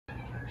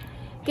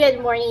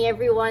Good morning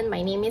everyone,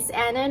 my name is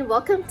Anna and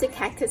welcome to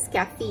Cactus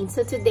Caffeine.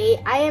 So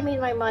today I am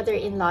in my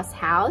mother-in-law's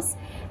house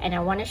and I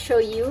want to show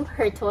you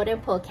her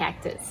totem pole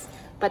cactus.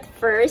 But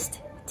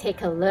first,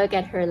 take a look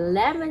at her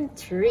lemon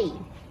tree.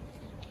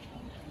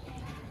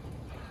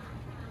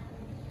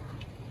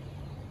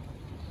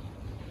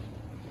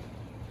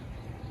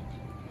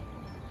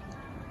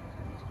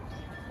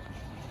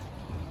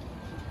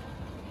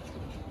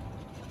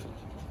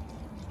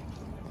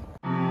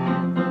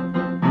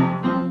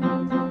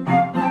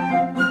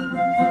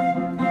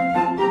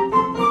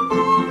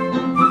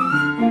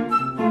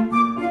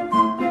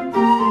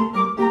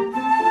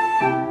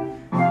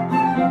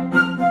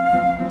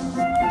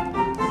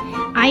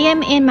 I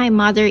am in my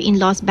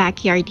mother-in-law's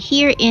backyard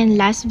here in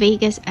Las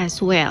Vegas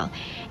as well.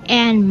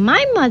 And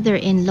my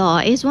mother-in-law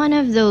is one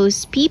of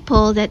those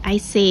people that I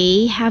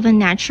say have a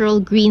natural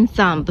green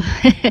thumb.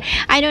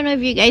 I don't know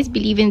if you guys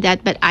believe in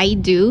that, but I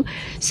do.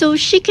 So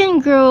she can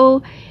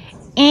grow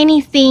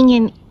anything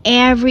and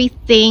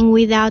everything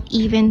without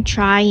even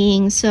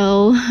trying.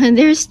 So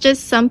there's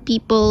just some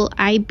people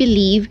I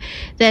believe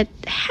that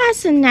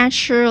has a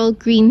natural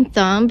green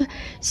thumb.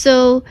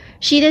 So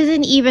she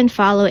doesn't even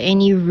follow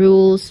any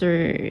rules,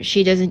 or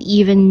she doesn't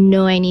even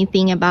know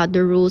anything about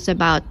the rules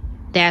about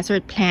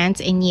desert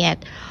plants, and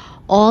yet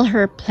all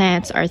her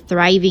plants are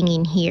thriving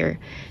in here.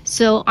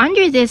 So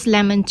under this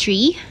lemon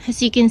tree,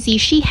 as you can see,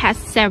 she has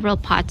several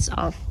pots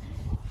of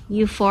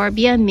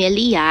Euphorbia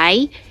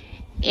Milii,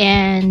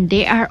 and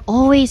they are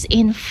always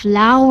in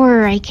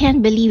flower. I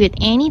can't believe it.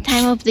 Any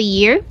time of the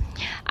year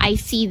I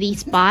see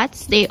these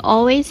pots, they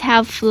always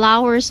have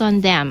flowers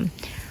on them.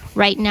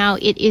 Right now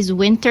it is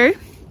winter,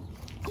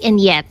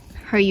 and yet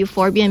her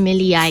Euphorbia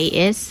Milii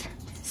is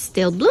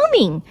still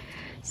blooming.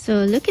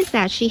 So look at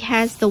that. She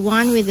has the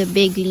one with the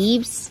big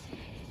leaves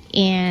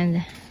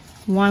and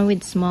one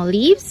with small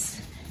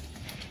leaves.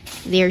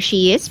 There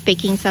she is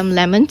picking some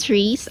lemon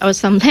trees, or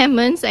some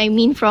lemons, I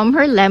mean, from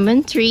her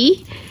lemon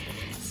tree.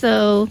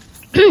 So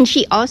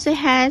she also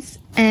has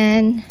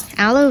an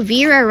aloe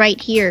vera right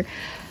here.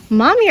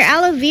 Mom, your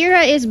aloe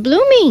vera is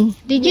blooming.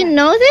 Did you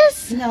know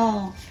this?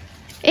 No.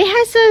 It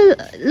has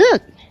a,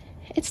 look,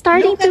 it's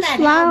starting to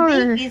flower.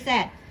 How big is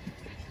that?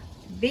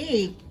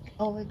 Big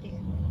over there.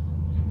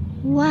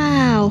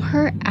 Wow,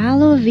 her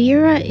aloe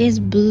vera is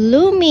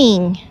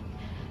blooming.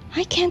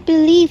 I can't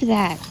believe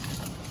that.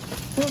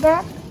 See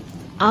that?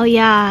 Oh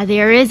yeah,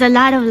 there is a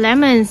lot of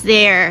lemons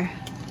there.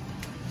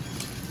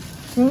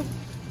 See?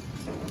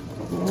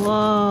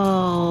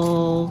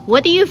 Whoa.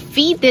 What do you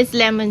feed this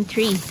lemon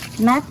tree?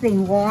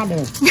 Nothing,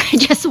 water.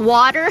 Just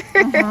water?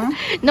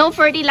 No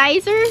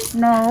fertilizers?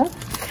 No.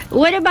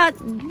 What about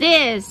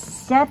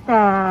this? Just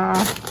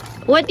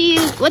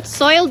What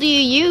soil do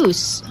you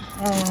use?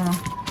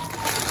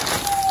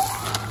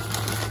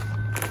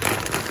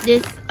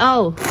 This,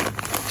 oh,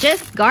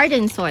 just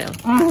garden soil.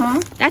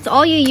 That's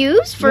all you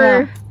use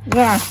for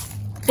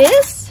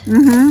this?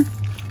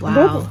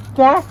 Wow. This is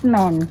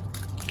jasmine.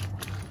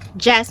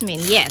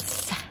 Jasmine, yes.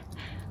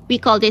 We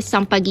call this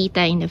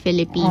sampaguita in the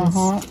Philippines.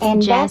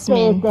 And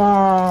jasmine.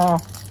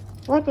 that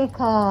is what they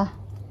call?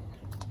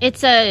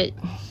 It's a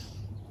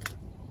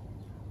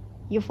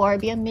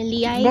Euphorbia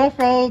Milii. They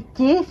say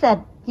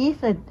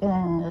Jesus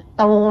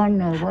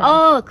thorn or what?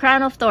 Oh,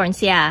 crown of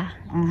thorns, yeah.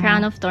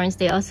 Crown of thorns.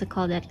 They also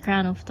call that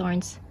crown of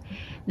thorns.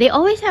 They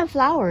always have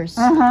flowers.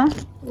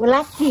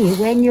 Lucky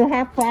when you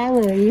have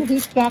flower, you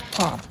hit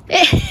jackpot.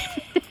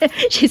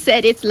 She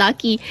said it's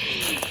lucky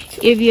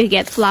if you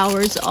get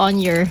flowers on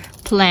your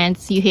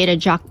plants. You hit a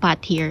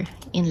jackpot here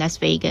in Las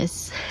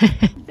Vegas.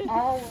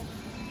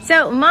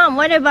 So, Mom,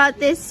 what about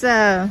this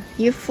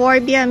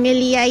Euphorbia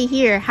Milii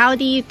here? How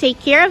do you take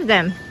care of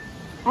them?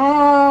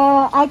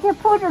 I just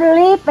put a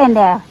leaf in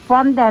there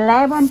from the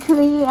lemon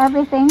tree,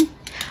 everything.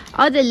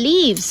 Oh, the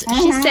leaves.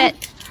 She said,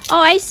 oh,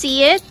 I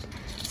see it.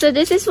 So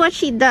this is what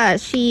she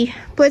does. She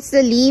puts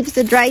the leaves,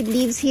 the dried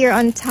leaves here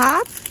on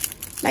top,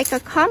 like a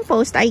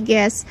compost, I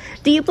guess.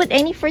 Do you put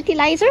any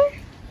fertilizer?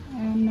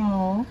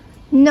 No.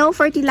 No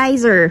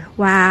fertilizer.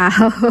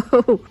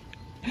 Wow.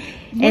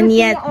 And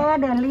yet all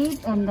the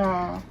leaves and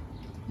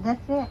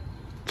that's it.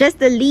 Just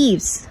the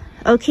leaves.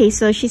 Okay,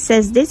 so she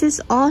says this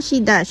is all she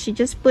does. She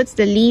just puts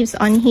the leaves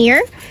on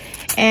here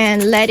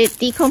and let it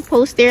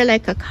decompose there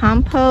like a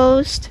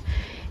compost.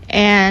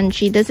 And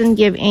she doesn't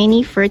give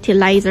any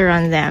fertilizer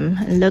on them.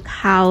 Look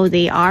how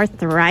they are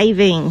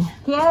thriving.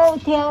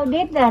 Tell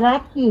this the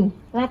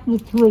lucky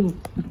tree.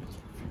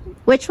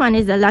 Which one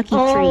is the lucky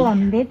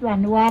tree? This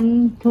one,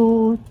 1,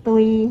 2,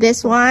 3.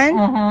 This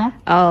one?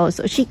 Oh,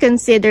 so she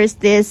considers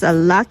this a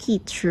lucky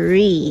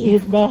tree.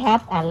 If they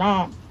have a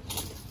lot.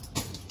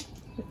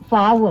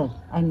 Flower.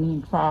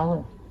 And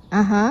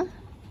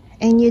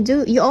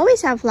you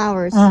always have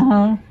flowers.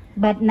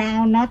 But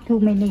now not too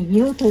many.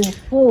 Usually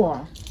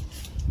 4.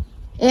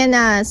 In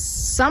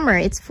summer,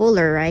 it's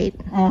fuller, right?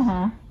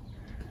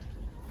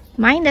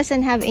 Mine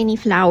doesn't have any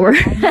flower.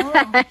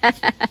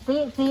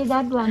 See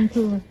that one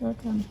too.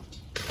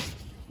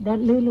 That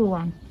little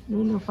one,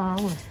 little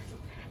flower.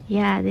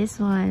 Yeah, this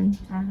one.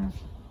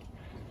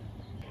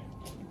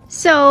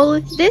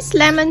 So this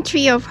lemon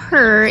tree of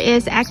her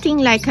is acting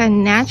like a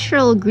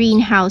natural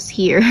greenhouse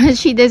here.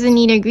 She doesn't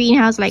need a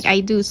greenhouse like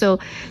I do, so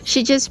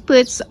she just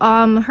puts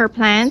her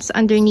plants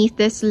underneath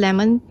this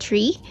lemon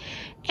tree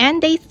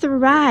and they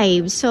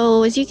thrive.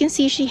 So as you can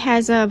see, she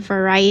has a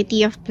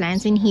variety of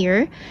plants in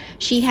here.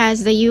 She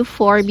has the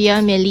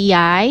Euphorbia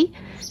Milii,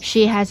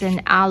 she has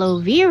an aloe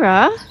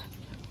vera,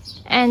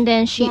 and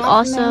then she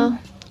also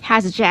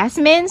has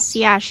jasmines.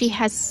 Yeah, she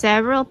has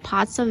several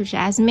pots of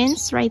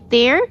jasmines right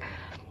there.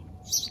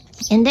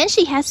 And then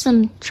she has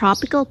some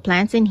tropical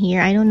plants in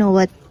here. I don't know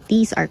what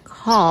these are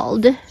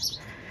called.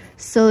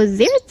 So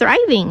they're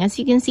thriving. As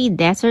you can see,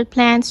 desert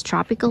plants,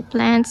 tropical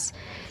plants,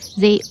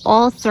 they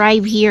all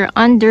thrive here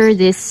under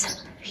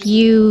this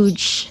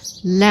huge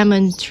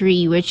lemon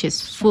tree, which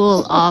is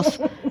full of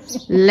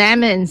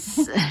lemons.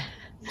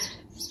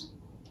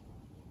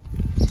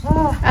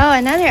 Oh,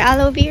 another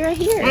aloe vera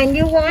here. And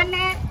you want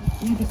it?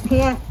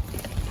 Here.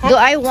 Do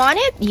I want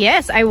it?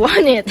 Yes, I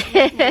want it.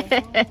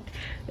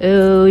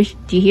 Oh,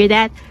 do you hear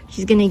that?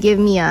 She's gonna give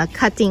me a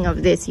cutting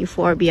of this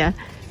euphorbia.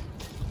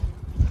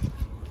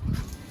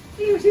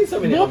 This is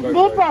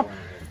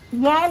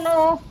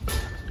yellow.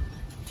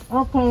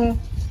 Okay.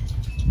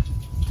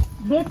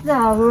 This is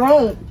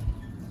red.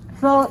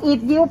 So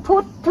if you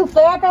put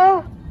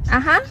together,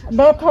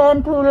 they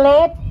turn to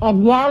red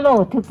and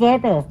yellow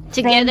together.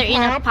 Together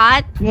in a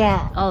pot?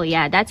 Yeah. Oh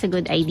yeah, that's a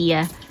good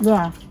idea.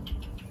 Yeah.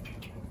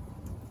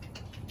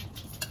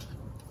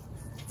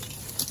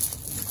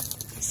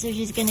 So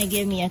she's gonna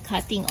give me a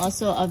cutting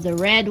also of the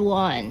red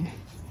one.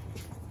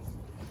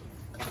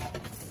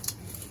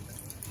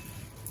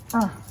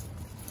 Oh,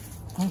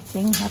 I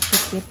think I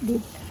have to get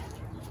this.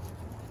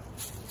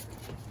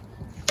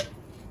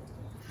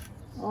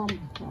 Oh my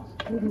God.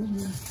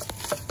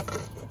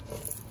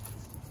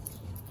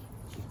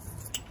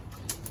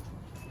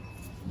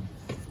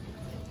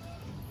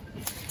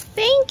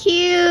 Thank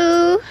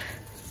you.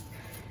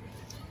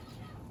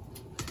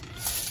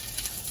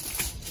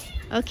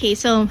 Okay,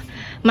 so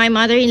my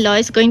mother-in-law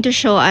is going to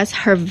show us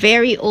her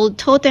very old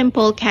totem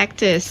pole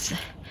cactus.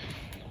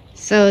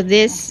 So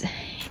this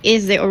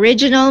is the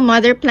original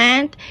mother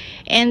plant,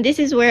 and this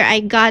is where I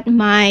got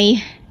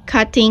my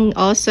cutting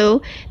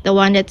also, the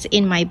one that's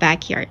in my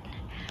backyard.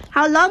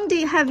 How long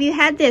have you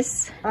had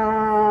this?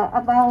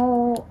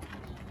 About...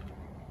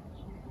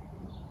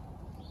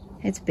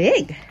 It's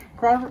big.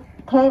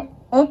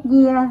 8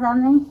 years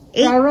something.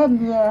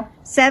 7 years.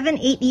 7,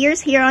 8 years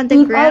here on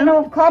the ground. If I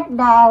don't cut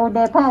down,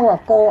 the power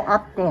go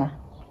up there.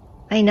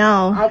 I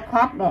know. I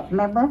cut that,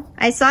 remember?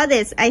 I saw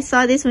this. I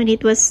saw this when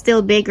it was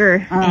still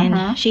bigger,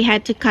 and she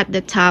had to cut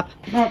the top.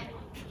 But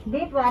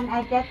this one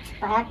I just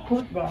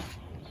put there.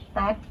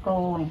 Start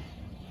going.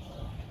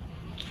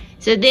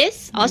 So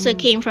this also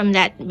came from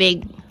that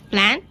big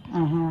plant?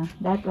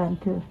 That one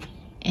too.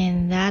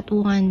 And that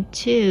one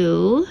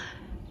too.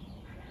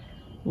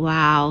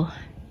 Wow.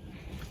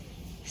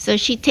 So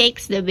she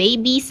takes the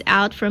babies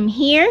out from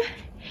here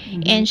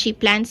and she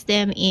plants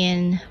them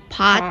in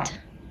pot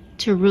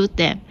to root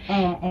them.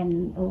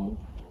 And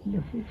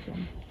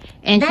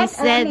she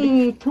said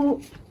only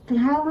 2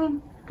 years,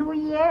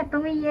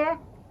 3 years.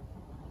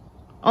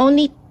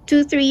 Only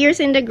 2-3 years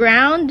in the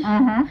ground?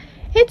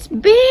 It's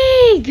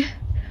big.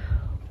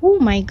 Oh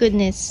my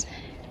goodness.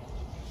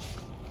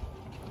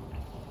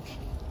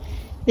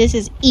 This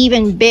is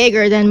even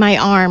bigger than my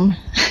arm.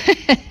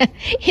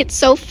 It's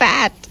so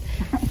fat.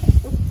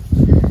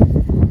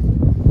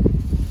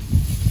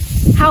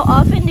 How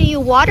often do you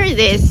water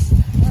this?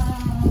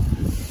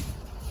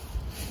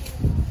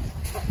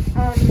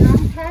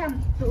 Long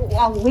time,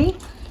 a week.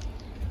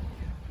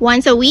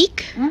 Once a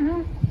week?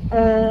 No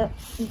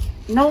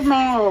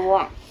matter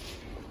what.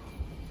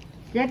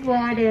 Just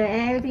water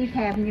every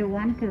time you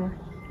want to.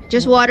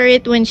 Just water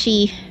it when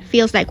she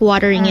feels like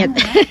watering it.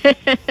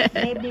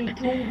 Maybe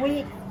 2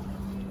 weeks.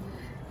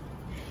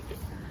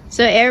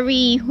 So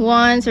every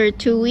once or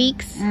 2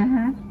 weeks?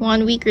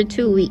 1 week or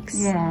 2 weeks?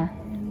 Yeah.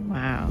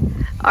 Wow.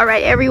 All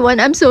right, everyone,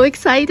 I'm so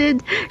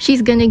excited.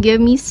 She's gonna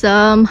give me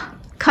some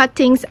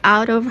cuttings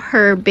out of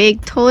her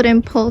big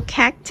totem pole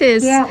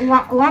cactus. Yeah,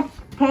 what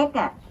take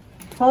it?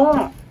 Hold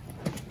it.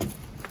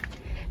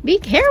 Be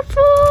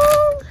careful.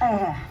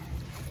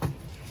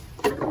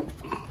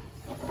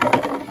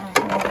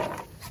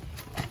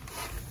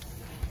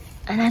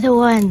 Another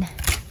one.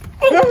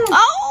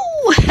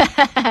 Oh!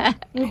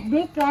 If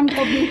this one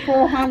could be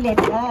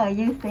 $400,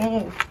 you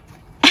say.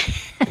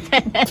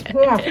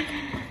 Here.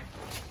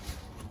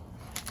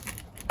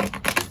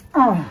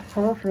 Oh,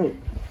 perfect.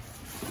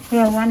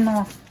 Here, one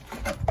more.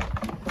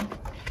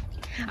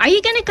 Are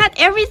you gonna cut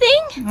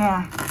everything?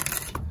 Yeah.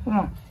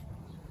 Yeah.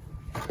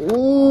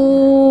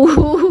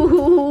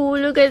 Ooh,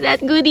 look at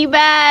that goodie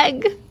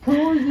bag.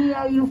 2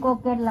 years you go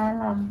get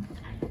lalong.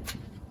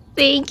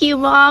 Thank you,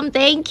 Mom.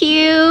 Thank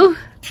you.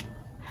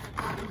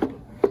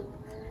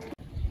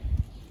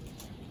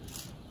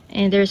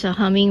 And there's a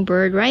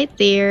hummingbird right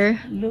there.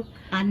 Look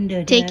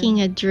under taking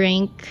a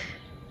drink.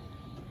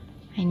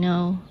 I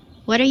know.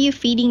 What are you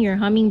feeding your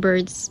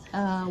hummingbirds?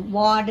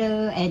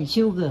 Water and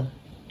sugar.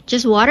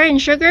 Just water and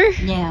sugar?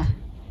 Yeah.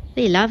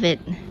 They love it.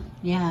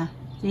 Yeah.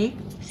 See?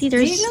 See,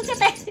 there's... See, look at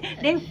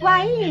that. They're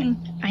flying.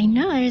 I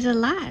know, there's a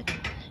lot.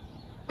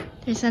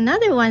 There's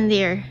another one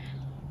there.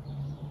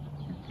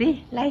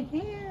 See, like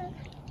there.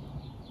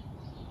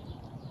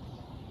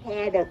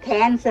 Yeah, the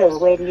cancer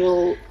when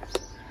you...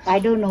 I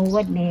don't know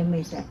what name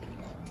is it.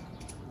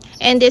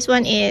 And this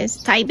one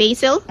is Thai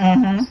basil?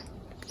 Uh-huh.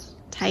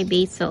 Thai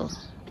basil.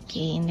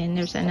 Okay, and then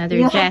there's another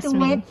you jasmine.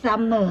 You have to wait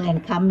summer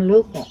and come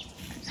look at.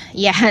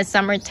 Yeah,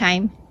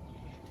 summertime.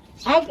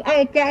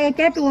 I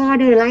get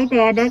water like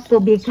that. That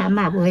could become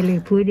up really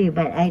pretty,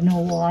 but I no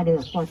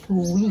water for 2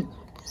 weeks.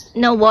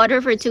 No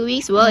water for 2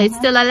 weeks? Well, it's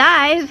still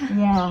alive.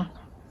 Yeah.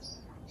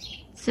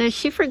 So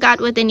she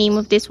forgot what the name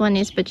of this one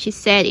is, but she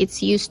said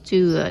it's used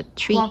to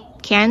treat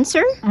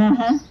cancer.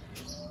 Uh-huh.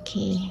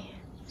 Okay.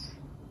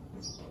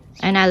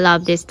 And I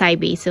love this Thai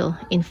basil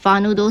in pho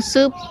noodle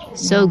soup.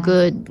 So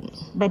good.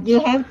 But you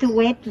have to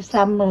wait to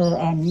summer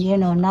and, you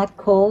know, not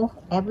cold.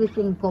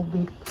 Everything will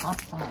be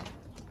hot.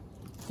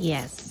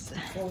 Yes.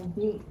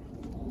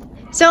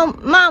 So,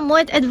 Mom,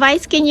 what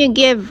advice can you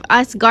give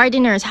us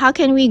gardeners? How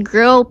can we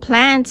grow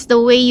plants the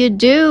way you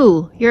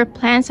do? Your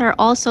plants are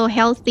also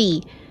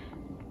healthy.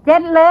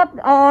 Just love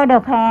all the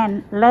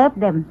plants. Love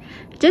them.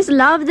 Just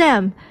love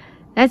them.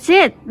 That's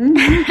it.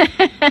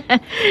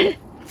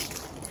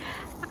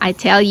 I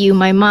tell you,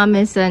 my mom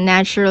is a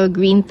natural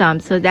green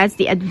thumb, so that's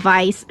the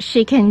advice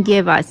she can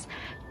give us.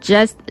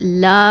 Just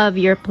love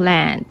your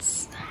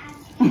plants.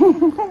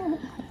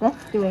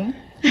 That's doing.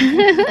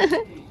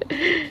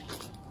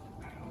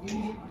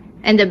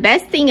 And the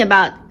best thing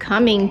about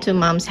coming to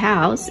Mom's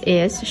house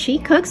is she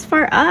cooks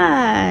for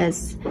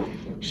us.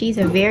 She's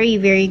a very,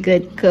 very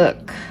good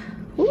cook.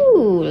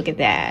 Ooh, look at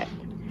that.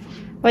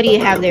 What do you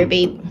have there,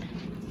 babe?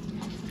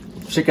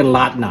 Chicken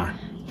latna.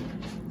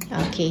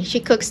 Okay, she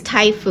cooks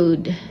Thai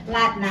food.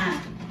 Latna.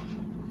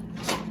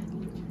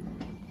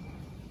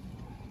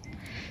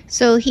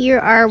 So here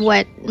are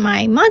what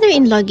my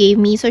mother-in-law gave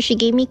me. So she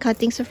gave me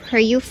cuttings of her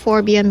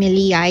Euphorbia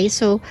Milii.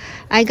 So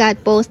I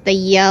got both the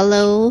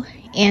yellow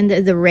and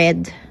the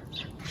red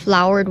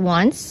flowered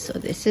ones. So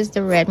this is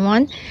the red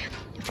one.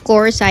 Of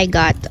course, I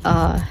got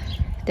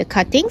the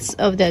cuttings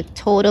of the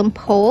Totem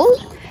Pole.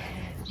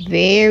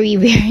 Very,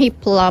 very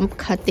plump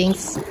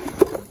cuttings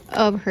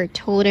of her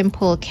Totem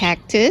Pole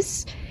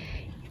Cactus.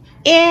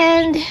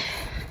 And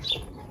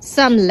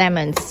some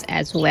lemons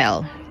as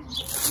well.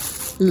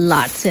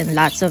 Lots and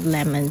lots of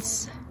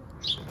lemons.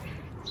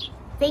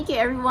 Thank you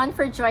everyone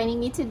for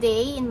joining me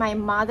today in my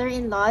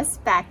mother-in-law's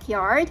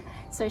backyard.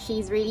 So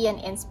she's really an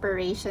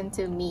inspiration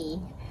to me.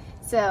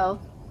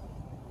 So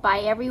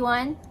bye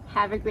everyone.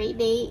 Have a great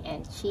day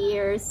and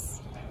cheers.